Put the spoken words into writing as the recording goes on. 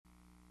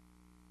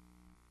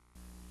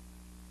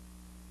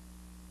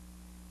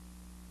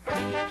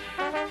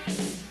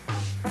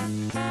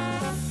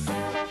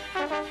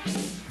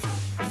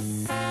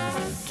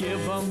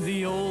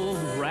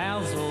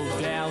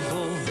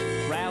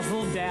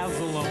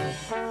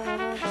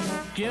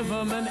Give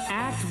them an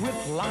act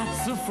with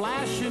lots of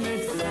flash in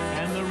it,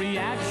 and the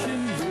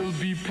reaction will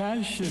be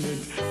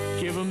passionate.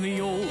 Give them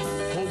the old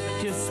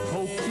hocus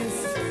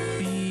pocus,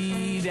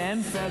 feed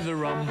and feather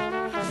them.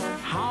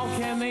 How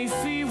can they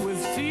see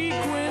with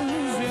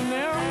sequins in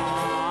their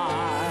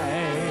eyes?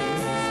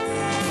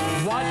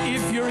 What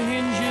if your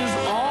hinges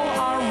all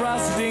are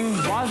rusting?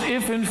 What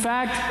if in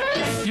fact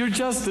you're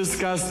just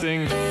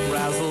disgusting?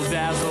 Razzle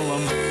dazzle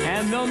them,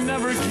 and they'll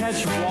never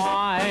catch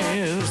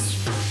wise.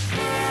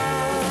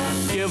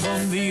 Give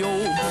them the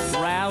old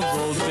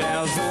razzle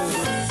dazzle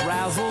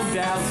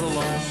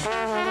them.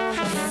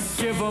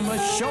 Give them a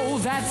show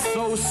that's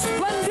so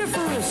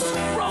splendiferous.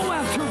 Row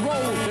after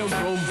row, they'll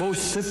grow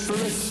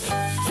vociferous.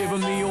 Give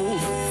them the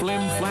old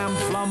flim flam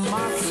flum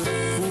mops,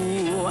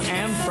 fool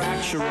and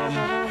fracture them.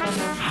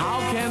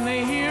 How can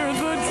they hear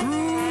the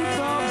truth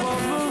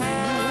above the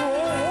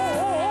roar?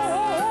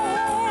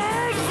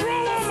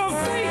 Throw them a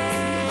fake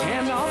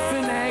and a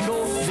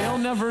finagle, they'll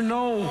never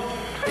know.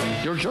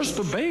 You're just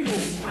a bagel.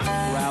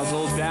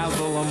 Razzle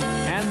dazzle them,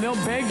 and they'll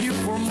beg you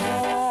for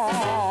more.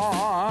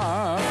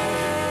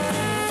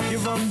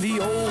 Give them the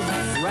old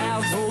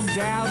razzle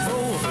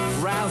dazzle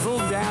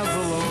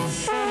them.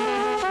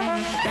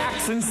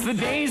 Back since the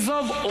days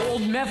of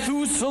old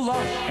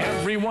Methuselah,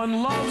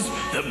 everyone loves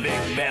the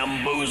big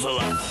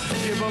bamboozler.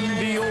 Give them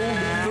the old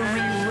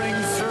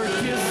three-ring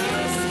circus,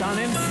 stun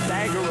and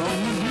stagger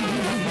them.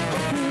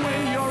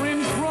 When you're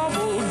in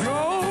trouble,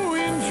 go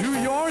into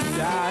your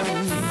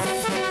dance.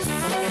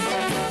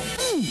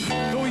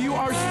 Though you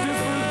are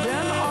stiffer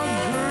than a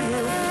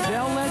girder,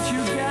 they'll let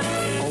you get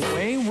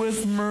away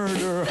with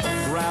murder.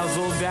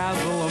 Razzle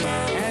dazzle them,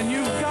 and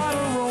you've got a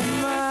romance.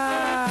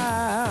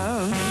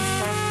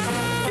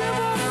 Give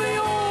them the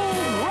old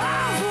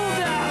razzle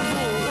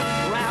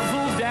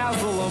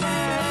dazzle them.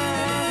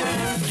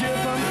 Give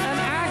them an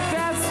act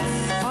that's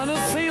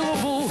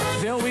unassailable.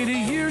 They'll wait a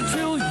year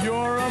till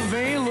you're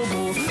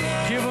available.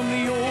 Give them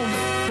the old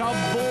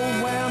double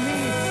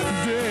whammy,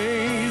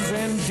 daze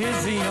and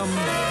dizzy 'em.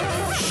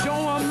 Show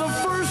them the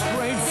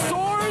first-rate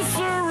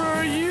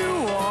sorcerer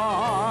you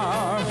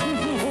are.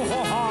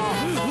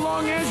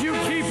 Long as you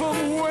keep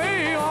them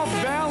way off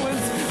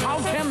balance, how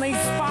can they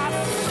spot?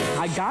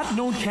 I got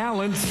no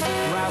talent.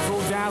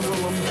 Razzle dazzle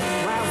them,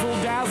 razzle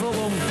dazzle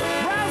them,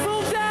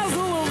 razzle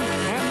dazzle them,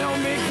 and they'll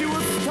make you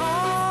a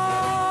star.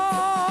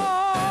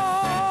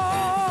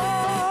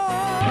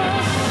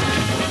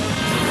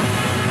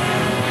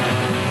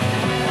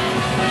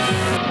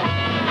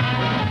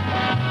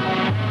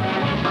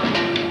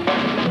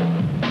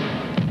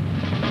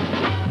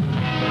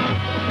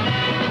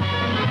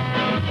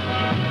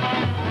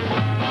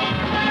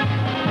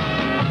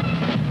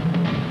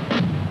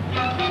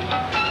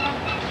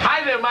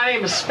 My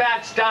name is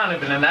Spatz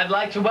Donovan, and I'd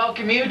like to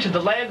welcome you to the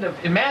land of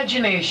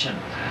imagination.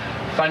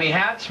 Funny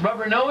hats,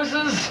 rubber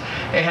noses,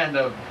 and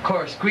of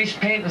course, grease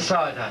paint and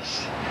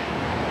sawdust.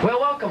 Well,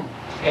 welcome,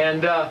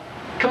 and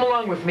come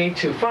along with me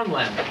to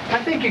Funland.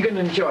 I think you're going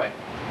to enjoy it.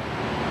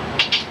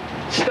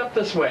 Step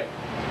this way.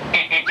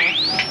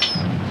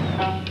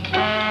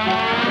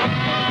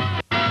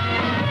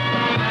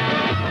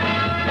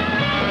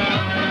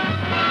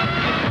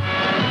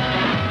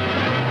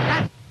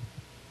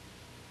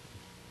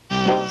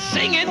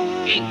 Singing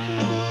ink,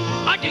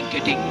 a dink a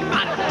dink,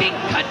 a dink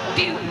a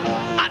doo,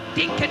 a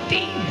dink a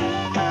dee,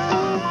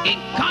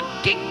 ink a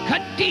dink a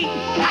dee,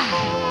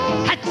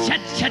 ha cha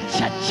cha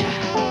cha cha.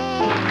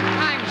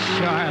 I'm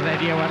sure that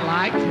you would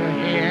like to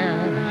hear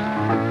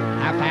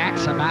the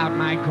facts about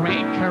my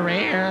great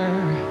career.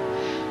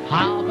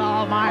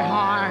 Although my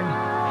horn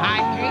I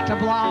hate to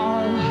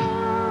blow,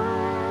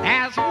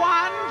 there's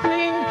one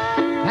thing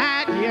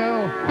that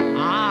you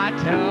ought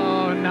to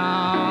know.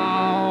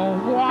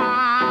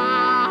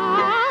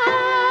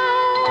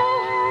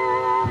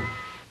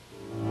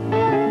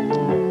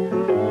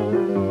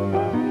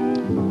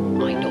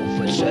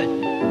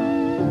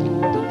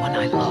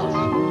 I love.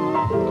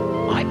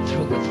 I'm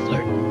through with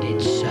flirting.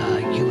 It's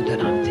you that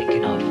I'm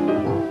thinking of.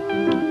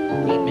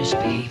 Ain't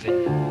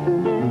misbehaving.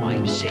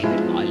 I'm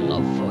saving my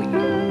love for you.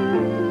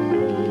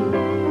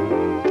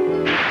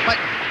 But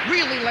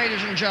really,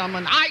 ladies and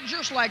gentlemen, I'd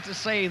just like to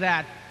say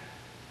that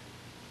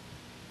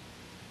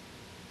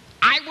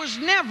I was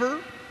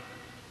never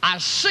a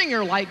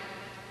singer like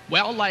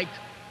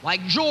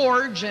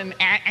George and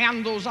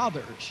those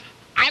others.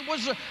 I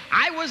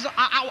was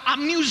a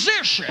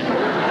musician.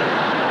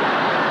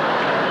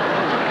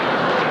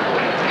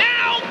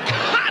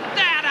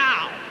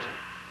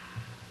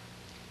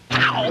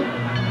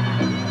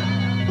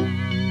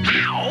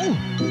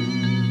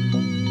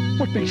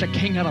 What makes a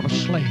king out of a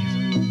slave?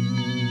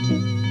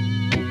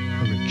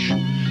 Courage.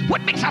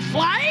 What makes a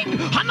flag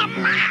on the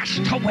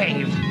mast to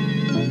wave?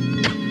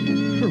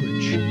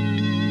 Courage.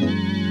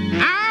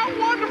 Ah,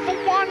 wonderful,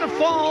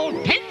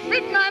 wonderful. Take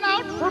midnight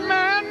out for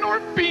man or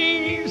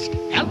beast.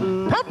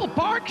 And Purple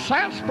Park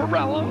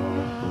sarsaparilla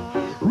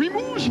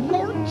removes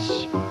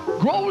warts,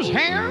 grows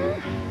hair,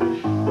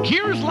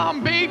 cures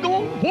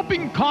lumbago,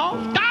 whooping cough,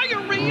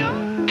 diarrhea,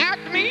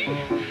 acne,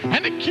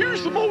 and it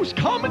cures the most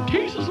common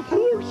cases of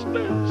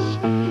hoarseness.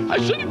 I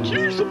it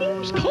cures the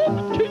most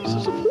common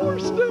cases of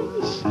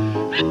hoarseness.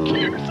 It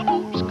cures the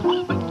most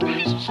common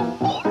cases of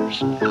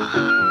hoarseness.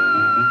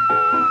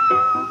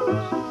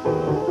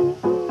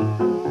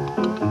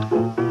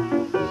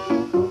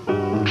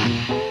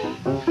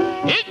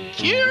 It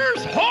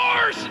cures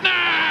hoarseness!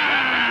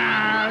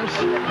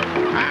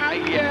 Ah,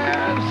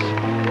 yes.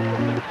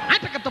 I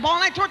pick up the ball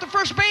and I throw it to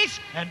first base.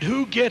 And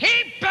who gets it?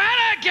 He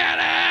better get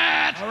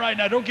it! All right,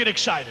 now don't get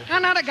excited.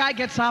 Another guy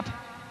gets up.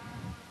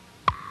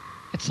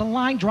 It's a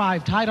line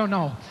drive. I don't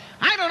know.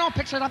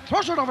 Picks it up,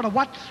 throws it over to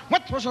what?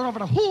 What throws it over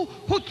to who?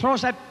 Who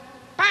throws it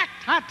back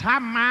to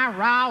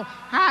tomorrow?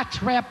 A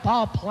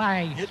triple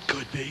play. It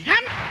could be.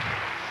 And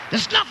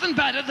there's nothing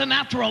better than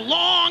after a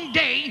long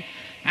day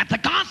at the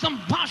Gotham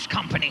Bus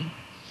Company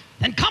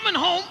than coming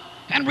home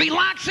and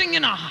relaxing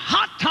in a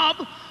hot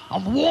tub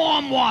of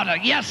warm water.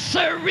 Yes,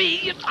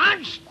 sirree.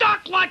 I'm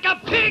stuck like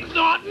a pig,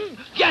 Norton.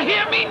 You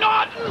hear me,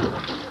 Norton?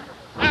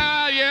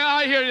 Yeah,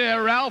 I hear you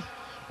there, Ralph.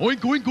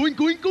 Oink, oink, oink,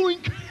 oink,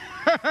 oink.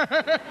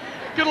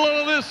 Get a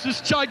load of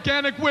this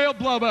gigantic whale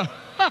blubber.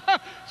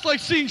 It's like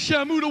seeing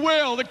Shamu the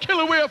whale, the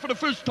killer whale for the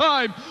first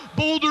time.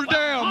 Boulder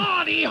down.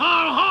 Hardy,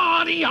 har,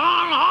 hardy,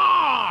 har,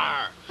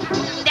 har.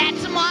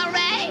 That's amore?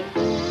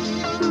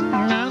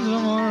 That's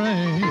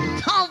amore.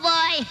 Oh,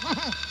 boy.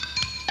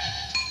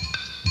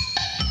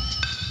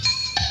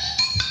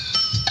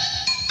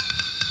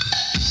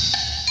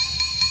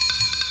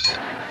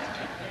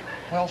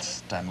 Well,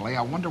 Stanley,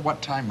 I wonder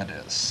what time it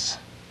is.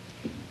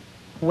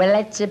 Well,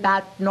 it's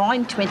about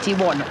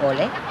 9:21,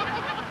 Ollie.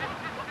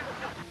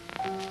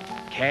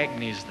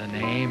 Cagney's the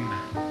name.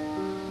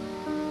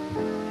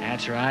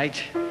 That's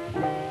right.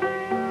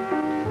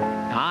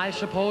 Now, I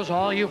suppose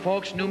all you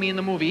folks knew me in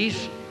the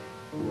movies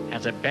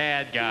as a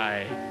bad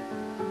guy.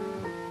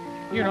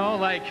 You know,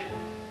 like,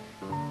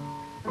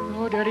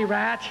 oh, dirty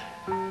rat.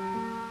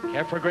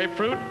 Care for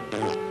grapefruit?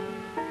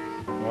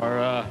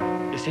 Or,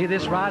 you see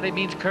this rod? It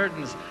means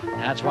curtains.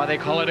 That's why they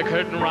call it a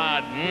curtain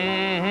rod.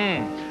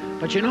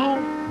 But you know,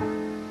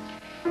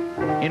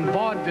 in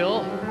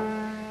vaudeville,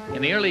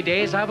 in the early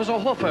days, I was a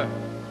hoofer.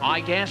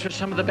 I danced with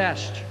some of the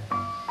best.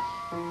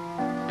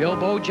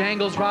 Bilbo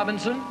Jangles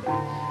Robinson,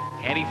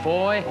 Eddie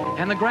Foy,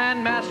 and the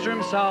Grand Master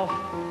himself,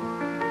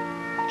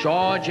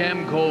 George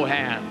M.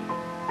 Cohan.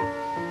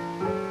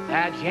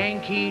 That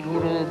Yankee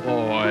Doodle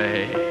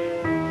boy.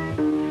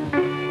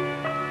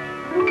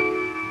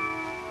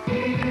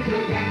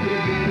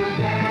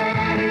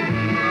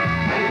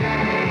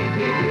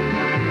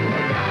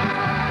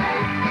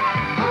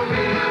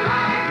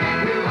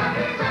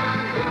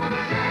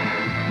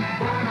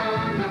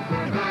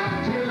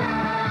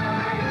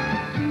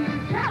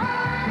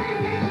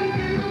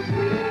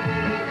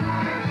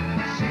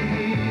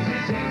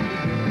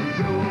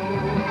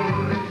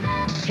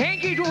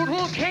 Yankee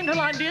Doodle came to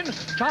London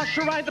just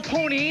to ride the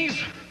ponies.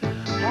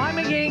 I'm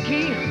a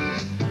Yankee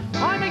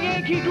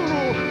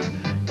Doodle.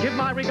 Give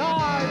my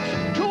regards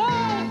to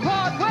old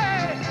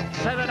Broadway.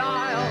 7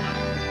 Isle,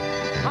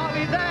 I'll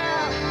be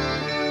there.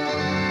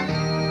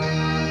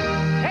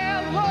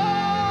 Hello.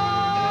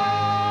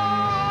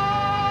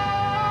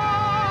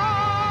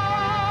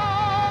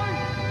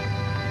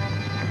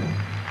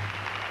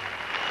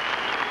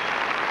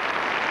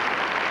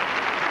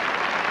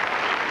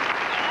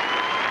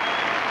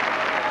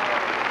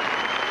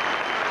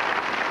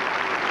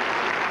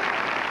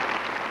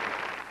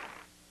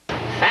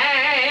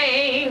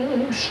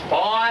 Thanks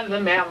for the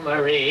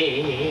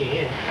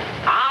memory.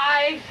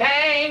 I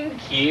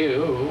thank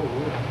you.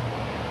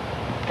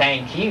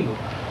 Thank you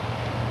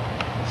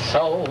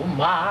so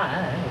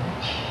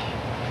much.